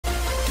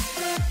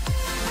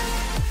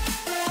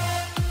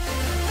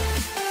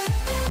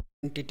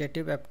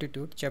Quantitative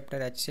Aptitude, Chapter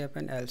HCF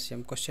and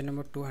LCM, question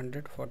number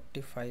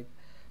 245.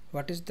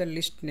 What is the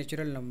least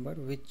natural number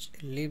which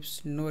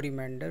leaves no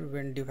remainder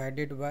when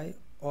divided by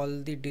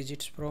all the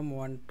digits from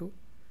 1 to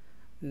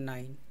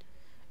 9?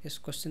 इस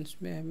question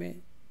में हमें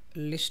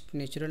list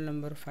natural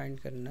number find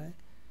करना है,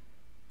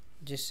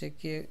 जिससे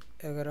कि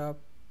अगर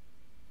आप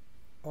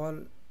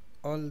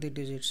all the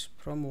digits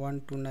from 1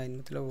 to 9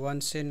 मतलब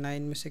 1 से 9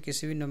 में से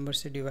किसी भी नंबर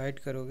से डिवाइड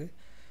करोगे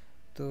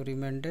तो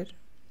रिमाइंडर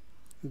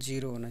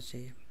 0 होना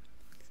चाहिए।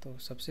 तो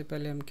सबसे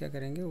पहले हम क्या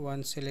करेंगे,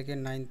 1 से लेकर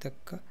 9 तक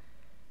का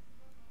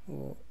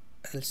वो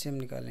एलसीएम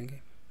निकालेंगे।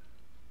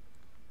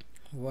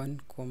 1,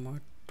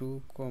 2,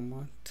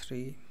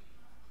 3,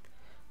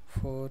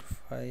 4,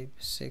 5,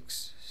 6,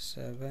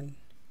 7,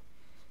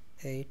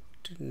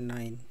 8,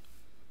 9।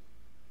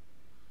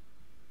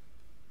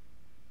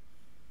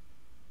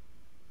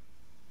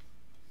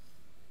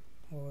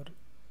 और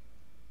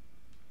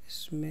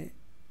इसमें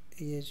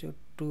ये जो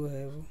 2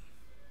 है वो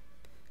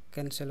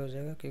कैंसिल हो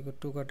जाएगा, क्योंकि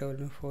 2 का टेबल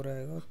में 4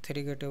 आएगा और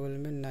 3 का टेबल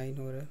में 9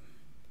 हो रहा है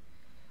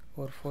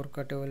और 4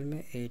 का टेबल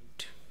में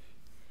 8।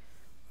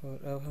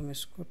 और अब हम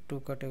इसको 2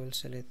 का टेबल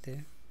से लेते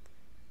हैं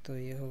तो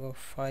ये होगा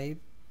 5,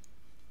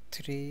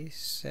 3,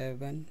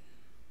 7,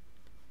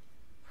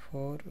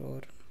 4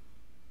 और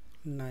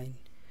 9,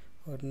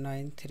 और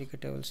 9 3 के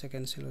टेबल से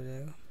कैंसिल हो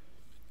जाएगा।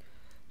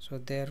 So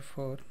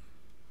therefore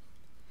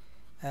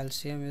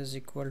LCM is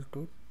equal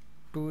to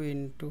 2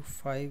 into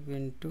 5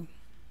 into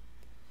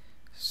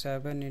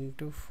 7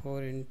 into 4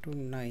 into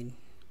 9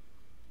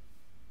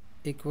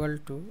 equal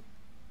to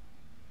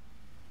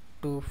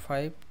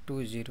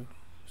 2520।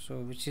 so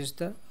which is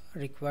the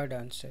required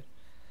answer,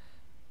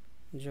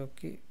 जो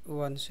कि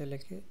 1 से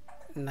लेके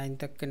 9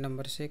 तक के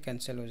नंबर से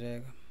कैंसिल हो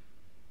जाएगा।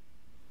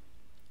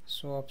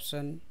 So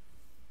option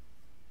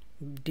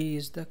D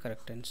is the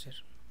correct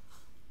answer.